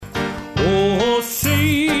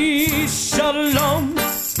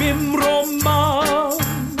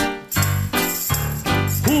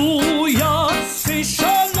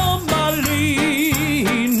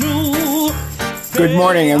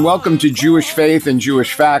morning and welcome to Jewish Faith and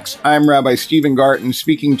Jewish Facts. I'm Rabbi Stephen Garten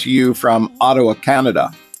speaking to you from Ottawa,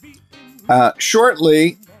 Canada.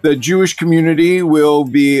 Shortly, the Jewish community will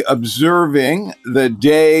be observing the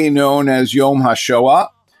day known as Yom HaShoah,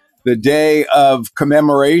 the day of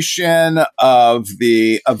commemoration of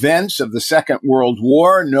the events of the Second World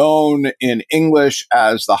War, known in English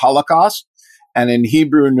as the Holocaust and in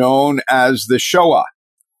Hebrew known as the Shoah.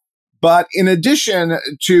 But in addition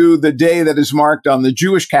to the day that is marked on the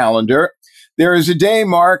Jewish calendar, there is a day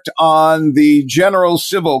marked on the general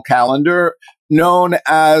civil calendar known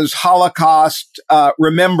as Holocaust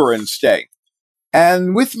Remembrance Day.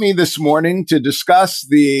 And with me this morning to discuss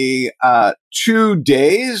the 2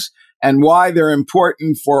 days and why they're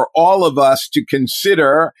important for all of us to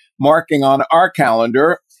consider marking on our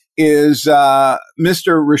calendar is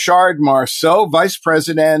Mr. Richard Marceau, Vice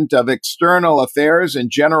President of External Affairs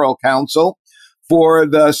and General Counsel for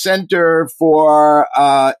the Center for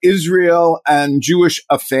Israel and Jewish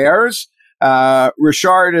Affairs.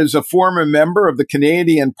 Richard is a former member of the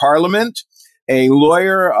Canadian Parliament, a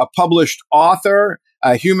lawyer, a published author,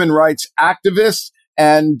 a human rights activist,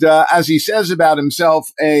 and as he says about himself,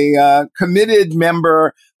 a committed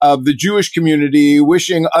member of the Jewish community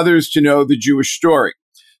wishing others to know the Jewish story.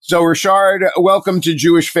 So, Richard, welcome to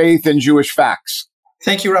Jewish Faith and Jewish Facts.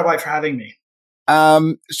 Thank you, Rabbi, for having me.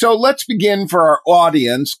 So let's begin for our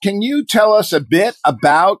audience. Can you tell us a bit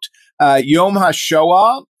about Yom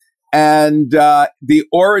HaShoah and the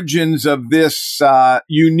origins of this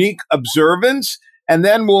unique observance? And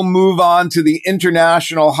then we'll move on to the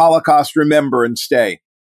International Holocaust Remembrance Day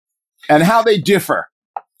and how they differ.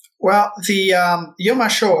 Well, the Yom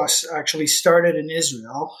HaShoah actually started in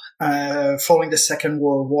Israel following the Second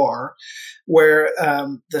World War, where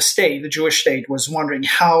the Jewish state, was wondering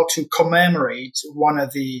how to commemorate one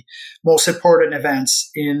of the most important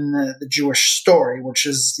events in the Jewish story, which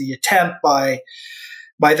is the attempt by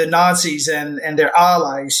the Nazis and their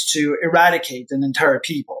allies to eradicate an entire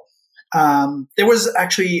people. There was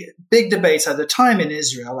actually big debates at the time in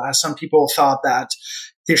Israel, as some people thought that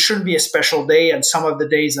there shouldn't be a special day, and some of the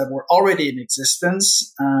days that were already in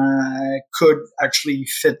existence could actually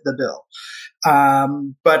fit the bill.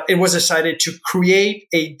 But it was decided to create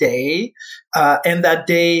a day, and that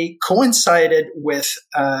day coincided with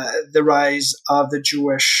the rise of the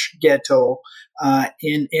Jewish ghetto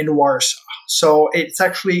in Warsaw. So it's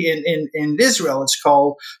actually in Israel, it's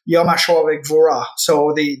called Yom HaShoah V'Gvura,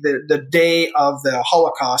 so the day of the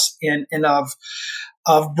Holocaust and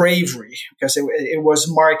of bravery, because it was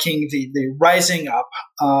marking the rising up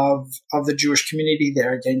of the Jewish community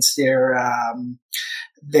there against their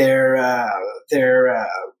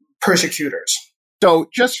persecutors. So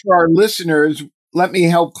just for our listeners, let me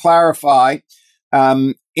help clarify.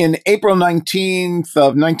 In April 19th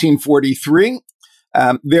of 1943,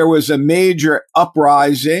 there was a major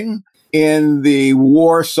uprising in the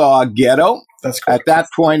Warsaw Ghetto. That's correct. At that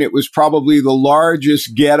point, it was probably the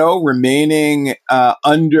largest ghetto remaining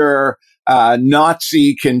under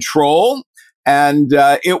Nazi control. And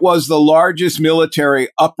it was the largest military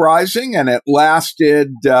uprising, and it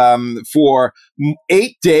lasted for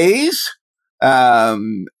 8 days.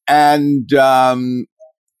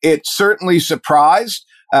 It certainly surprised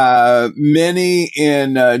many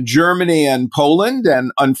in Germany and Poland.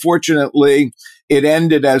 And unfortunately, it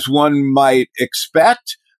ended as one might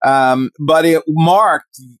expect. But it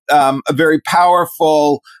marked a very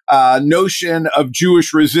powerful notion of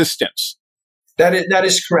Jewish resistance. That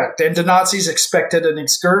is correct. And the Nazis expected an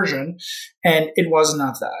excursion, and it was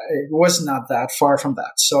not that. It was not that far from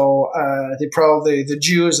that. So the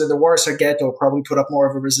Jews in the Warsaw Ghetto probably put up more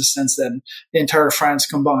of a resistance than the entire France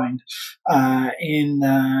combined in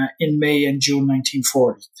May and June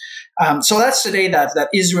 1940. So that's the day that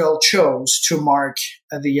Israel chose to mark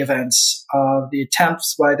the events of the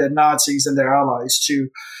attempts by the Nazis and their allies to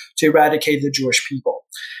eradicate the Jewish people.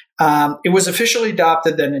 It was officially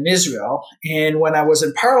adopted then in Israel, and when I was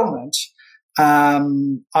in Parliament,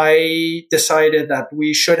 I decided that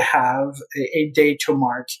we should have a day to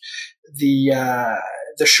mark the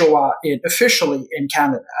Shoah officially in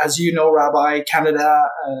Canada. As you know, Rabbi, Canada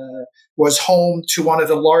was home to one of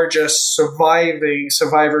the largest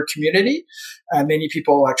survivor community. Many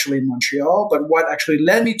people actually in Montreal. But what actually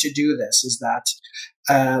led me to do this is that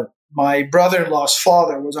my brother-in-law's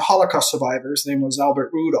father was a Holocaust survivor. His name was Albert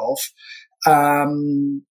Rudolph. I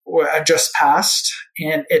just passed,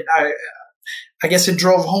 and I guess it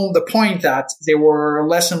drove home the point that there were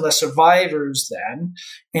less and less survivors then,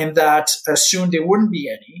 and that soon there wouldn't be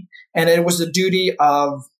any. And it was the duty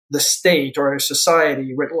of the state or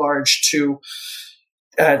society writ large to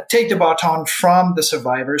take the baton from the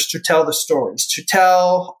survivors to tell the stories, to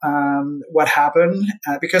tell what happened,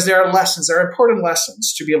 because there are important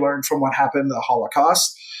lessons to be learned from what happened in the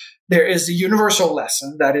Holocaust. There is the universal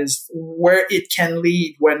lesson that is where it can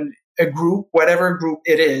lead when a group, whatever group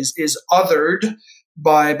it is othered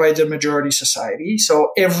by the majority society.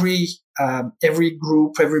 So every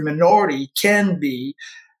group, every minority can be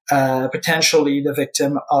potentially the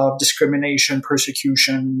victim of discrimination,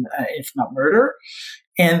 persecution, if not murder.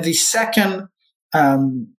 And the second,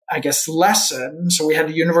 lesson, so we had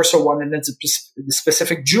the universal one, and then the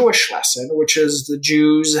specific Jewish lesson, which is the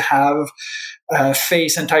Jews have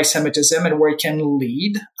faced anti-Semitism and where it can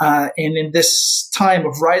lead. And in this time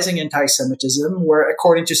of rising anti-Semitism, where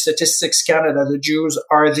according to Statistics Canada, the Jews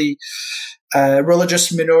are the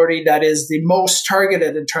religious minority that is the most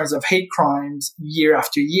targeted in terms of hate crimes year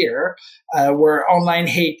after year, where online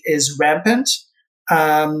hate is rampant,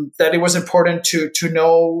 that it was important to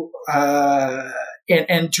know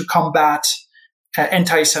and to combat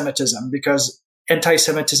anti-Semitism, because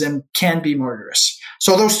anti-Semitism can be murderous.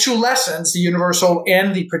 So those two lessons, the universal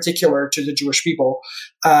and the particular to the Jewish people,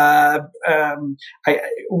 are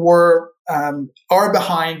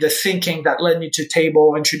behind the thinking that led me to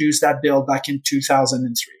introduce that bill back in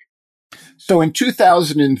 2003. So in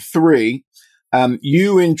 2003,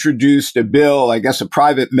 you introduced a bill, I guess a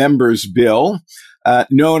private member's bill,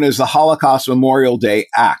 known as the Holocaust Memorial Day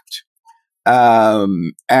Act.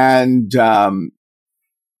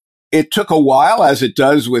 It took a while, as it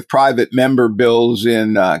does with private member bills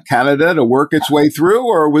in Canada, to work its way through,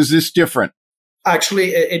 or was this different?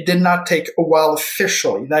 Actually, it did not take a while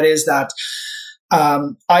officially. That is that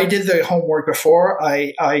I did the homework before.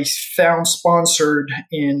 I found sponsored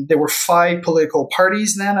there were 5 political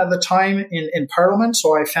parties then at the time in Parliament.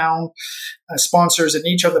 So I found sponsors in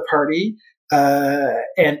each of the party.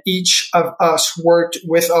 And each of us worked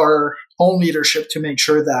with our own leadership to make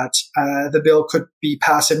sure that the bill could be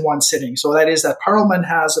passed in one sitting. So that is that Parliament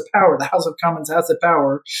has the power, the House of Commons has the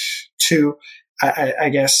power to,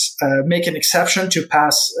 make an exception to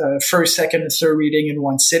pass first, second, and third reading in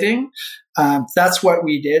one sitting. That's what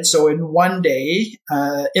we did. So in one day,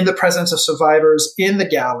 in the presence of survivors in the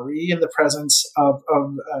gallery, in the presence of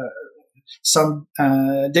some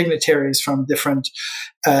dignitaries from different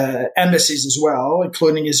embassies as well,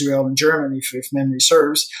 including Israel and Germany, if memory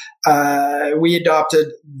serves, we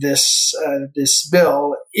adopted this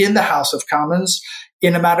bill in the House of Commons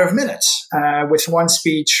in a matter of minutes, with one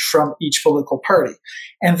speech from each political party.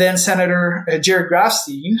 And then Senator Jared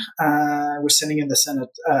Grafstein was sitting in the Senate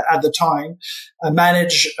at the time,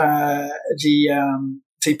 managed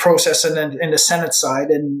the process in the Senate side,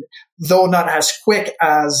 and though not as quick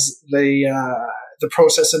as the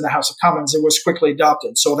process in the House of Commons, it was quickly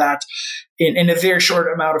adopted, so that in a very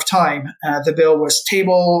short amount of time, the bill was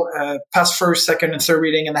tabled, passed first, second, and third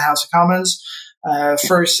reading in the House of Commons,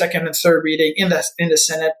 first, second, and third reading in the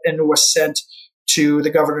Senate, and it was sent to the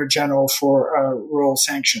Governor General for royal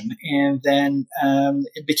sanction. And then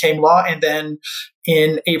it became law. And then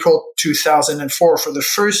in April 2004, for the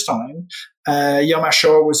first time, Yom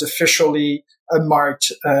HaShoah was officially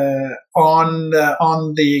marked on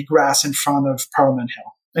the grass in front of Parliament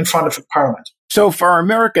Hill, in front of Parliament. So for our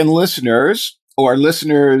American listeners, or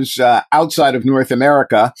listeners outside of North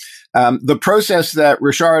America, the process that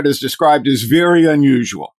Richard has described is very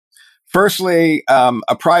unusual. Firstly,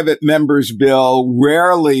 a private member's bill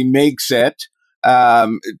rarely makes it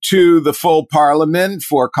to the full Parliament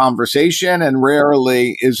for conversation and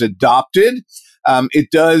rarely is adopted. It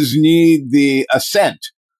does need the assent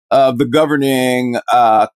of the governing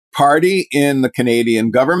party in the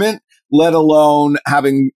Canadian government, let alone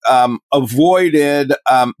having avoided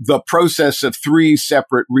the process of 3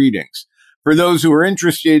 separate readings. For those who are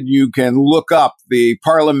interested, you can look up the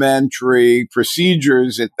parliamentary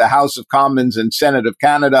procedures at the House of Commons and Senate of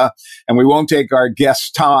Canada, and we won't take our guests'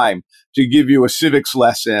 time to give you a civics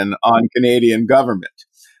lesson on Canadian government.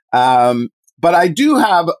 But I do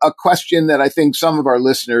have a question that I think some of our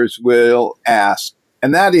listeners will ask,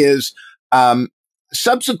 and that is,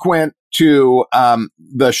 subsequent to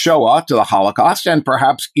the Shoah, to the Holocaust, and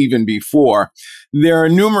perhaps even before, there are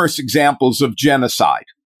numerous examples of genocide.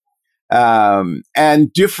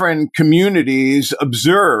 And different communities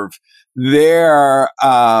observe their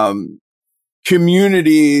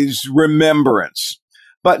community's remembrance.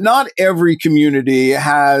 But not every community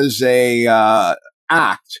has a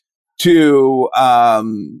act to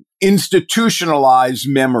institutionalize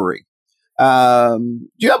memory. Do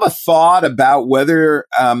you have a thought about whether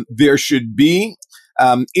there should be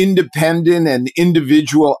independent and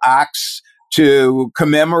individual acts to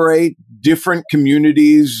commemorate different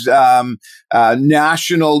communities'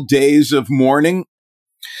 national days of mourning?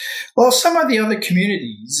 Well, some of the other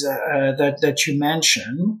communities that you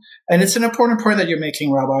mentioned, and it's an important point that you're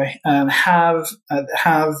making, Rabbi, have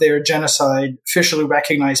their genocide officially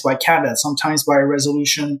recognized by Canada, sometimes by a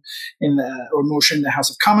resolution or motion in the House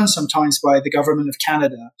of Commons, sometimes by the government of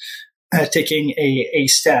Canada taking a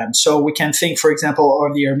stand. So we can think, for example,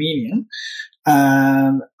 of the Armenian,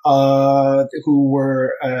 who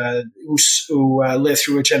lived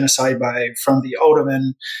through a genocide from the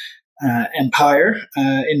Ottoman Empire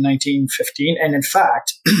in 1915, and in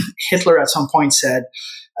fact, Hitler at some point said,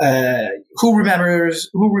 "Who remembers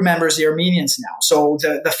the Armenians now?" So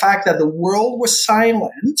the fact that the world was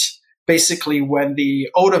silent, basically, when the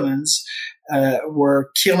Ottomans were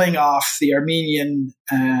killing off the Armenian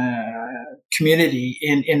community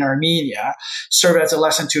in Armenia, served as a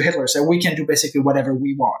lesson to Hitler. So we can do basically whatever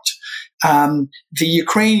we want. The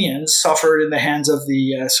Ukrainians suffered in the hands of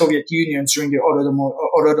the Soviet Union during the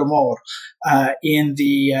Holodomor in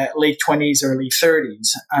the late 20s, early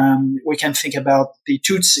 30s. We can think about the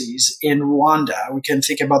Tutsis in Rwanda. We can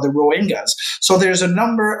think about the Rohingyas. So there's a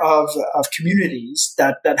number of communities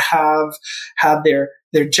that have had their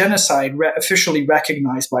genocide officially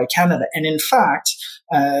recognized by Canada. And in fact,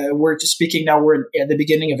 we're speaking now, we're at the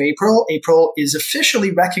beginning of April. April is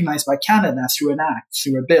officially recognized by Canada through a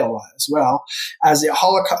bill as well, as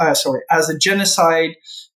a genocide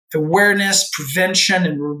awareness, prevention,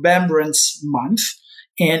 and remembrance month.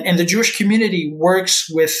 And the Jewish community works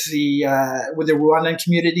with the Rwandan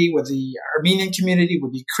community, with the Armenian community,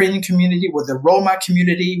 with the Ukrainian community, with the Roma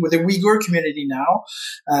community, with the Uyghur community now,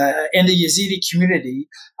 and the Yazidi community,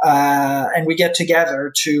 and we get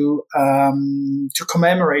together to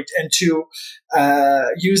commemorate and to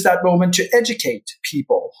use that moment to educate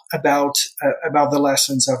people about the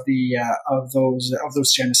lessons of those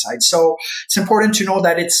genocides. So it's important to know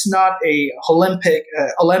that it's not a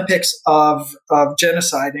Olympics of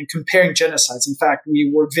genocide and comparing genocides. In fact,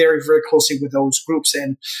 we work very, very closely with those groups,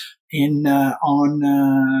 and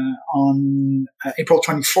on April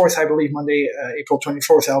 24th, I believe, Monday, April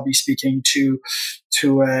 24th, I'll be speaking to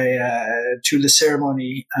the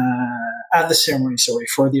ceremony,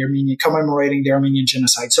 for the Armenian, commemorating the Armenian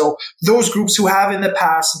genocide. So those groups who have in the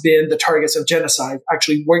past been the targets of genocide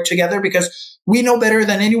actually work together, because we know better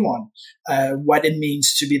than anyone what it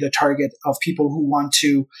means to be the target of people who want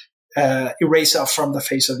to erase us from the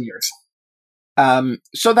face of the earth.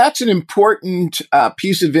 So that's an important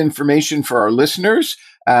piece of information for our listeners,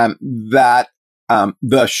 that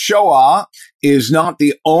the Shoah is not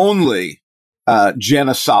the only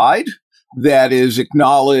genocide that is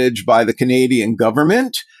acknowledged by the Canadian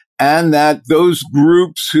government, and that those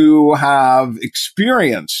groups who have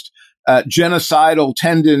experienced genocidal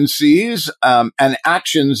tendencies and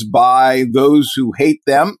actions by those who hate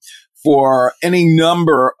them for any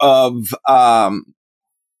number of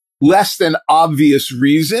less than obvious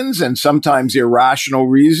reasons, and sometimes irrational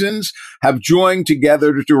reasons, have joined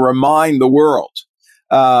together to remind the world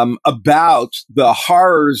about the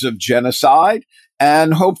horrors of genocide,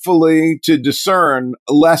 and hopefully to discern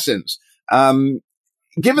lessons.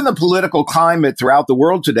 Given the political climate throughout the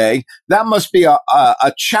world today, that must be a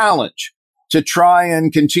challenge to try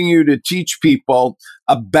and continue to teach people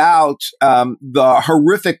about the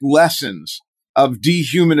horrific lessons of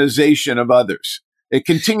dehumanization of others. It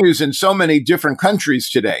continues in so many different countries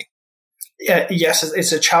today. Yes,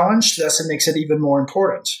 it's a challenge. That's what makes it even more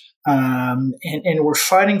important. And we're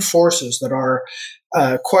fighting forces that are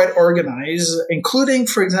quite organized, including,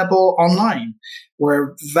 for example, online,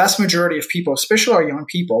 where vast majority of people, especially our young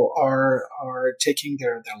people, are taking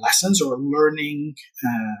their lessons or learning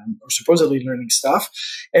or supposedly learning stuff.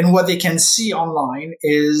 And what they can see online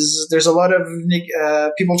is there's a lot of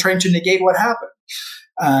people trying to negate what happened.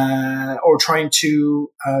 Or trying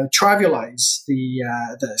to trivialize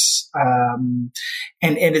this, and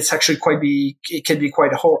it's actually it can be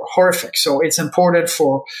quite horrific. So it's important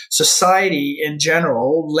for society in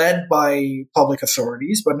general, led by public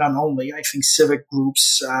authorities, but not only. I think civic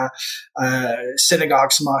groups,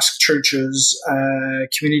 synagogues, mosques, churches,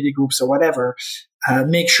 community groups, or whatever.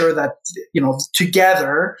 Make sure that,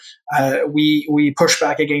 together, we push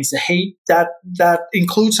back against the hate that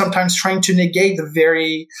includes sometimes trying to negate the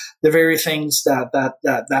very things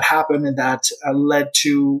that happened and that led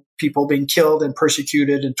to people being killed and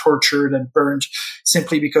persecuted and tortured and burned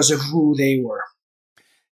simply because of who they were.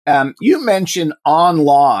 You mentioned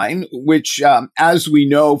online, which, as we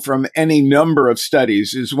know from any number of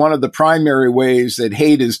studies, is one of the primary ways that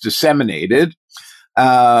hate is disseminated.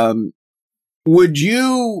 Would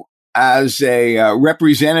you as a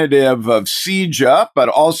representative of CIJA, but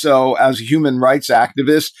also as a human rights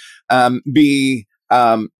activist, be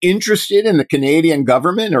interested in the Canadian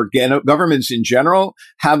government or governments in general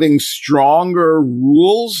having stronger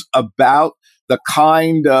rules about the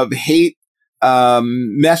kind of hate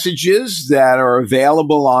messages that are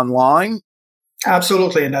available online?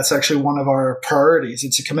 Absolutely, and that's actually one of our priorities.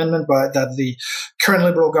 It's a commitment that the current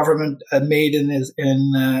Liberal government made in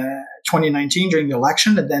 2019 during the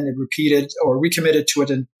election, and then it repeated or recommitted to it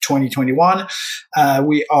in 2021.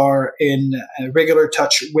 We are in regular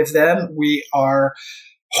touch with them. We are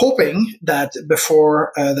hoping that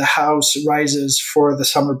before the House rises for the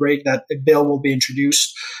summer break, that a bill will be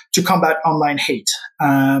introduced to combat online hate.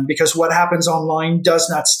 Because what happens online does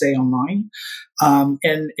not stay online.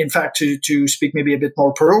 And in fact, to speak maybe a bit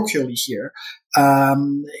more parochially here, a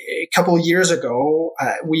couple of years ago,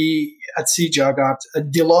 we at CIJA got a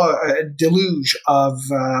deluge of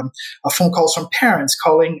phone calls from parents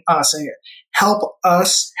calling us and help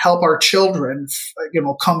our children,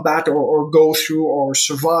 combat or go through or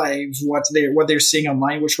survive what they're seeing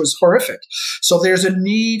online, which was horrific. So there's a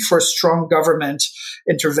need for strong government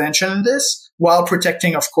intervention in this, while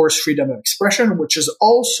protecting, of course, freedom of expression, which is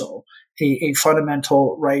also a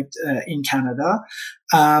fundamental right in Canada.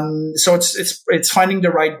 So it's finding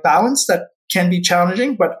the right balance that can be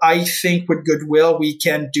challenging, but I think with goodwill we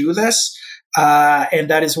can do this. And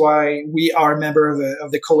that is why we are a member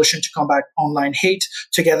of the Coalition to Combat Online Hate,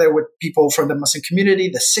 together with people from the Muslim community,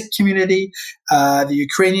 the Sikh community, the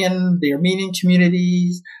Ukrainian, the Armenian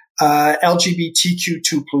communities,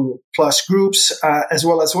 LGBTQ2 plus groups, as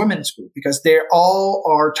well as women's groups, because they all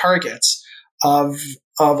are targets of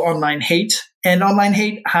online hate, and online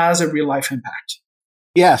hate has a real life impact.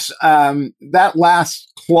 Yes, that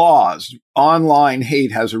last clause, online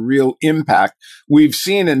hate has a real impact, we've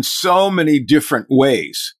seen in so many different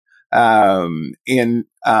ways, in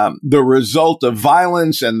the result of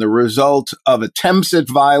violence and the result of attempts at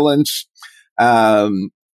violence.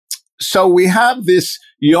 So we have this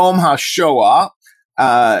Yom HaShoah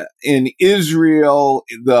in Israel.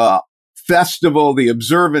 The festival, the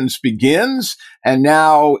observance begins, and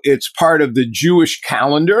now it's part of the Jewish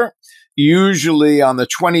calendar, usually on the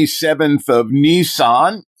 27th of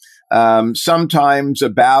Nisan, sometimes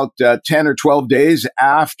about 10 or 12 days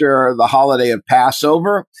after the holiday of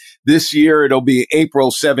Passover. This year, it'll be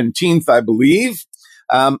April 17th, I believe.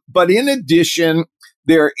 But in addition,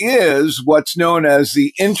 there is what's known as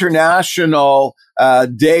the International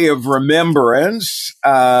Day of Remembrance,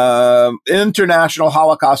 International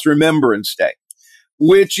Holocaust Remembrance Day,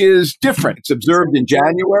 which is different. It's observed in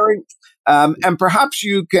January. And perhaps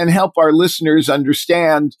you can help our listeners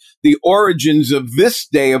understand the origins of this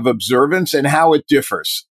day of observance and how it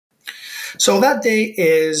differs. So that day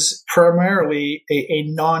is primarily a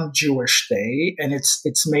non-Jewish day, and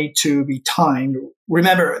it's made to be timed.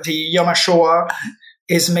 Remember, the Yom HaShoah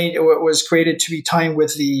was created to be timed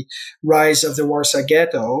with the rise of the Warsaw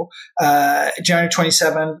Ghetto. January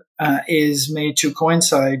 27th is made to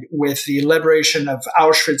coincide with the liberation of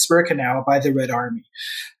Auschwitz-Birkenau by the Red Army.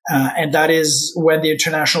 And that is when the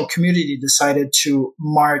international community decided to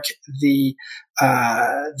mark the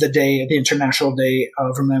day, the International Day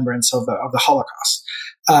of Remembrance of the Holocaust.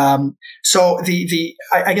 So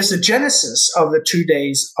I guess the genesis of the 2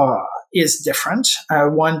 days is different.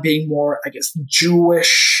 One being more, I guess,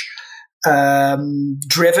 Jewish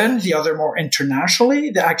driven, the other more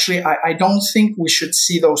internationally. Actually, I don't think we should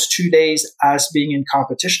see those 2 days as being in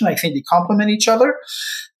competition. I think they complement each other.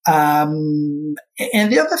 And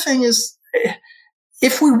the other thing is,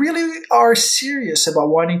 if we really are serious about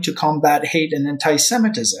wanting to combat hate and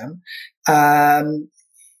anti-Semitism,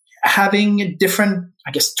 having different,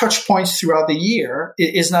 I guess, touch points throughout the year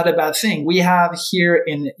is not a bad thing. We have here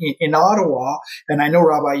in Ottawa, and I know,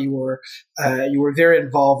 Rabbi, you were very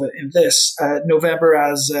involved in this, November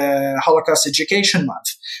as Holocaust Education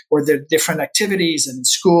Month, where there are different activities in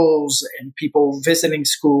schools and people visiting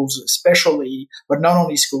schools, especially, but not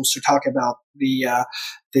only schools, to talk about the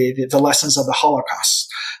lessons of the Holocaust.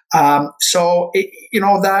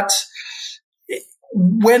 That.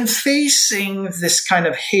 When facing this kind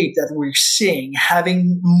of hate that we're seeing,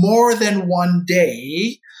 having more than one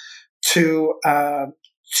day to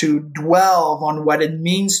dwell on what it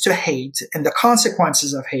means to hate and the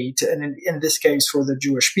consequences of hate, and in this case for the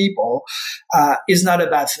Jewish people, is not a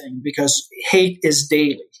bad thing, because hate is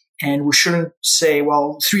daily, and we shouldn't say,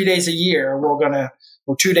 well, 3 days a year or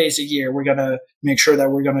 2 days a year we're gonna make sure that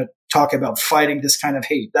we're gonna talk about fighting this kind of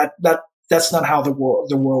hate. That's not how the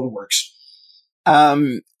world works.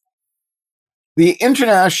 The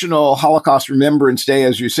International Holocaust Remembrance Day,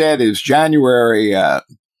 as you said, is January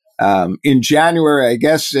In January, I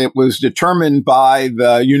guess it was determined by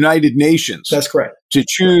the United Nations. That's correct. To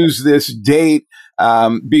choose this date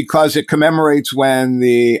because it commemorates when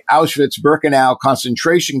the Auschwitz-Birkenau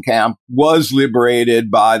concentration camp was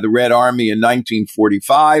liberated by the Red Army in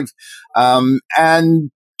 1945.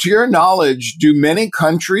 And to your knowledge, do many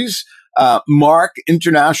countries mark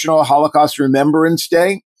International Holocaust Remembrance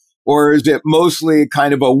Day, or is it mostly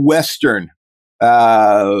kind of a Western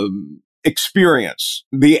experience,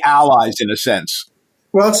 the Allies in a sense?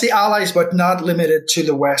 Well, it's the Allies, but not limited to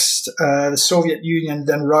the West. The Soviet Union,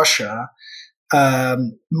 then Russia,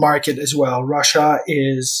 mark it as well. Russia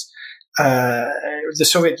is, the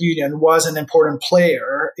Soviet Union was an important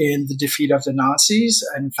player in the defeat of the Nazis.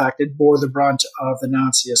 In fact, it bore the brunt of the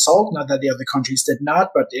Nazi assault. Not that the other countries did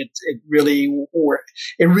not, but it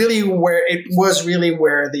was really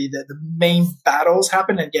where the main battles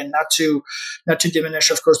happened. Again, not to diminish,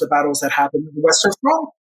 of course, the battles that happened in the Western Front.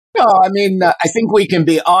 No, I mean, I think we can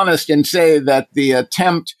be honest and say that the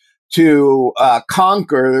attempt to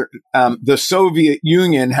conquer the Soviet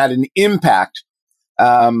Union had an impact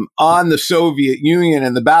on the Soviet Union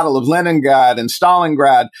and the Battle of Leningrad and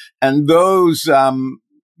Stalingrad and those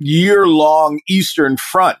year-long Eastern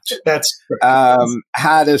Front. That's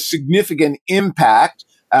had a significant impact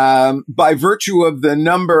by virtue of the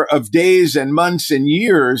number of days and months and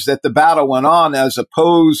years that the battle went on, as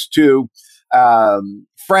opposed to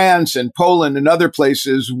France and Poland and other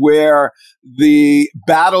places where the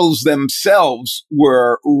battles themselves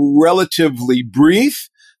were relatively brief.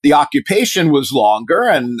 The occupation was longer,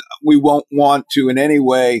 and we won't want to in any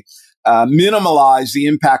way minimize the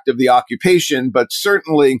impact of the occupation, but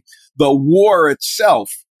certainly the war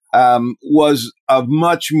itself was of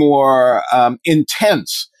much more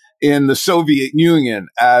intense in the Soviet Union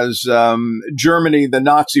as Germany, the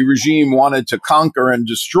Nazi regime, wanted to conquer and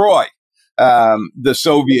destroy the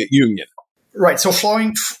Soviet Union. Right. So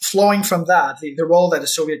flowing from that, the role that the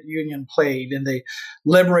Soviet Union played in the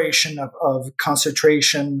liberation of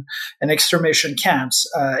concentration and extermination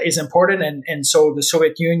camps is important, and so the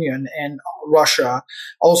Soviet Union and Russia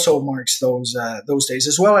also marks those days,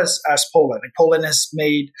 as well as Poland. And Poland has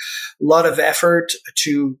made a lot of effort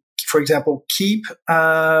to, for example, keep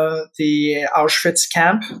the Auschwitz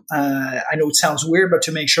camp. I know it sounds weird, but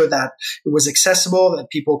to make sure that it was accessible, that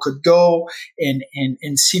people could go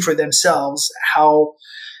and see for themselves how,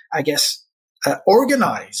 I guess,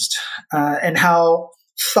 organized and how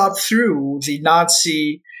thought through the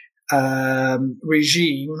Nazi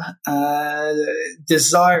regime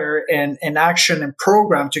desire and action and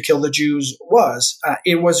program to kill the Jews was.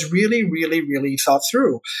 It was really, really, really thought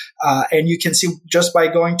through. And you can see just by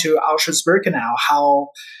going to Auschwitz-Birkenau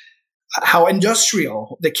how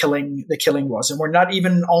industrial the killing was. And we're not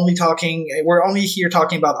even we're only here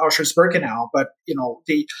talking about Auschwitz-Birkenau, but you know,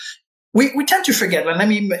 we tend to forget. And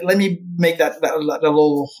let me make that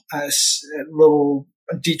little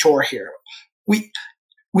detour here.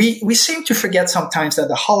 We seem to forget sometimes that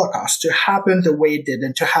the Holocaust, to happen the way it did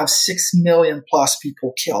and to have 6 million plus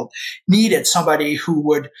people killed, needed somebody who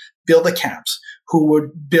would build the camps, who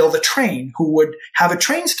would build a train, who would have a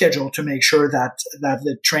train schedule to make sure that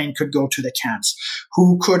the train could go to the camps,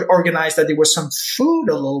 who could organize that there was some food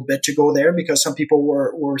a little bit to go there because some people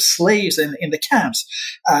were slaves in the camps.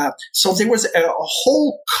 So there was a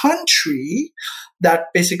whole country that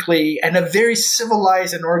basically, and a very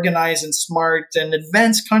civilized and organized and smart and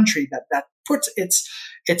advanced country that puts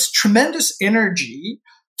its tremendous energy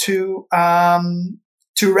to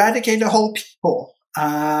eradicate the whole people.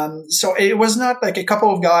 So it was not like a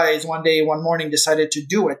couple of guys one morning decided to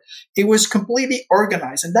do it. It was completely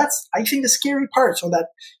organized. And that's, I think, the scary part. So that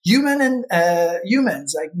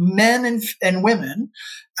humans, like men and women,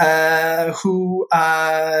 who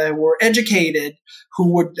were educated,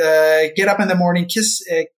 who would get up in the morning, kiss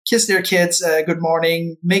their kids good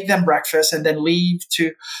morning, make them breakfast, and then leave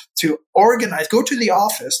to organize, go to the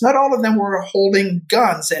office. Not all of them were holding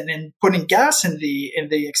guns and putting gas in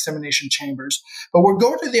the extermination chambers, but would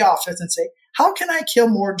go to the office and say, how can I kill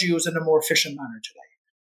more Jews in a more efficient manner today?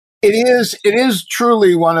 It is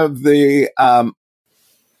truly one of the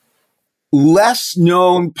less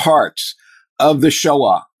known parts of the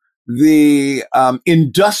Shoah, the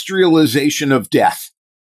industrialization of death.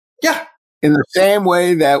 Yeah. In the same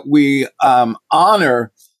way that we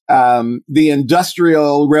honor the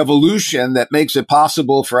industrial revolution that makes it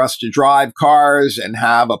possible for us to drive cars and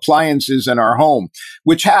have appliances in our home,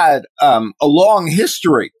 which had a long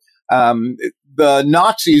history. The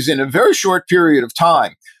Nazis, in a very short period of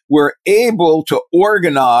time, were able to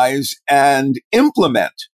organize and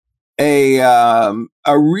implement a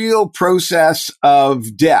real process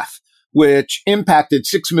of death which impacted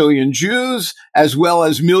 6 million Jews, as well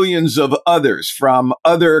as millions of others from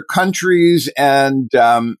other countries and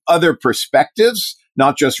other perspectives,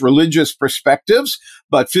 not just religious perspectives,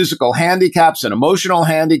 but physical handicaps and emotional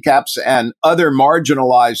handicaps and other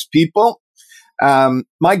marginalized people.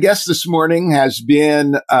 My guest this morning has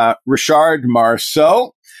been Richard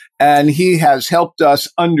Marceau, and he has helped us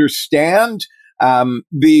understand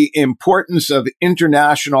the importance of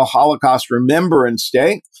International Holocaust Remembrance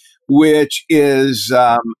Day, which is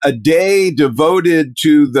a day devoted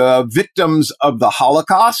to the victims of the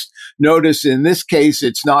Holocaust. Notice in this case,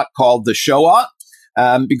 it's not called the Shoah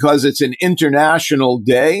because it's an international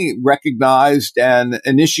day recognized and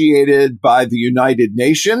initiated by the United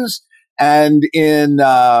Nations. And in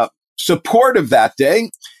support of that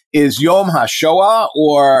day is Yom HaShoah,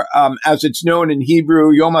 or as it's known in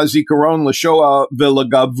Hebrew, Yom HaZikaron LaShoah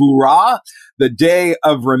V'Legavura, the day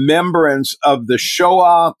of remembrance of the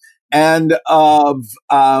Shoah and of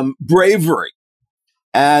bravery.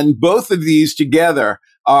 And both of these together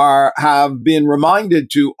have been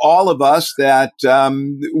reminded to all of us that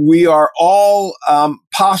we are all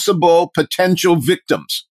possible potential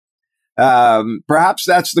victims. Perhaps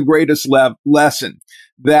that's the greatest lesson,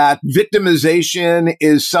 that victimization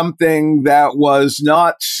is something that was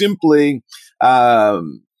not simply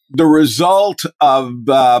the result of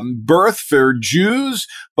birth for Jews,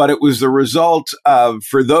 but it was the result of,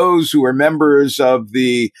 for those who were members of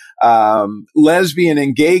the lesbian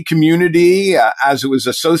and gay community, as it was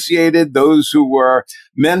associated, those who were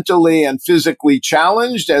mentally and physically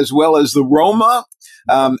challenged, as well as the Roma,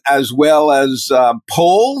 as well as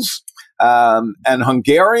Poles, and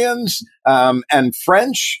Hungarians, and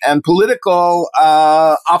French, and political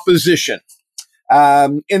opposition.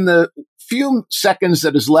 In the few seconds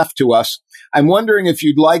that is left to us, I'm wondering if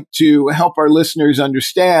you'd like to help our listeners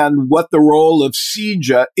understand what the role of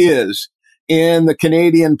CIJA is in the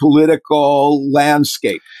Canadian political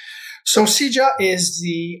landscape. So CIJA is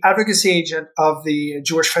the advocacy agent of the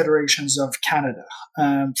Jewish Federations of Canada.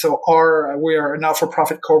 We are a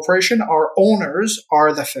not-for-profit corporation. Our owners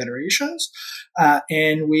are the federations,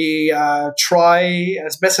 and we try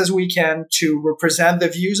as best as we can to represent the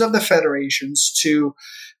views of the federations to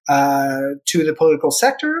the political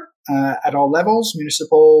sector at all levels,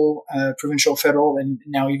 municipal, provincial, federal, and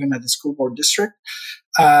now even at the school board district.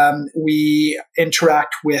 We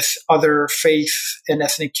interact with other faith and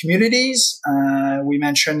ethnic communities. We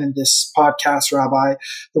mentioned in this podcast, Rabbi,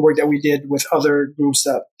 the work that we did with other groups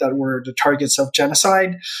that were the targets of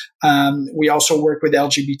genocide. We also work with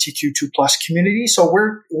LGBTQ2+ community. So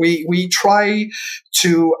we try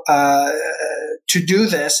to do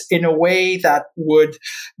this in a way that would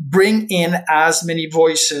bring in as many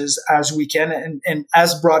voices as we can and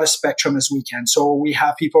as broad a spectrum as we can. So we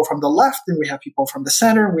have people from the left and we have people from the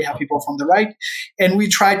center, we have people from the right, and we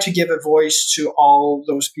try to give a voice to all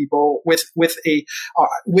those people with a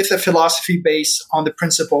philosophy based on the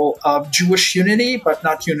principle of Jewish unity, but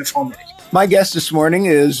not uniformity. My guest this morning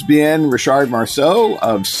has been Richard Marceau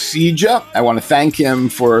of CIJA. I want to thank him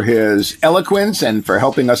for his eloquence and for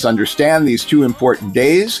helping us understand these two important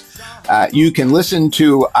days. You can listen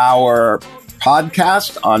to our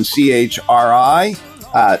podcast on CHRI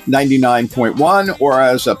 99.1 or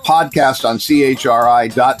as a podcast on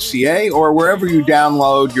chri.ca or wherever you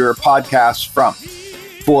download your podcasts from.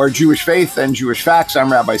 For Jewish Faith and Jewish Facts,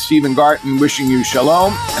 I'm Rabbi Stephen Garten, wishing you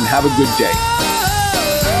shalom and have a good day.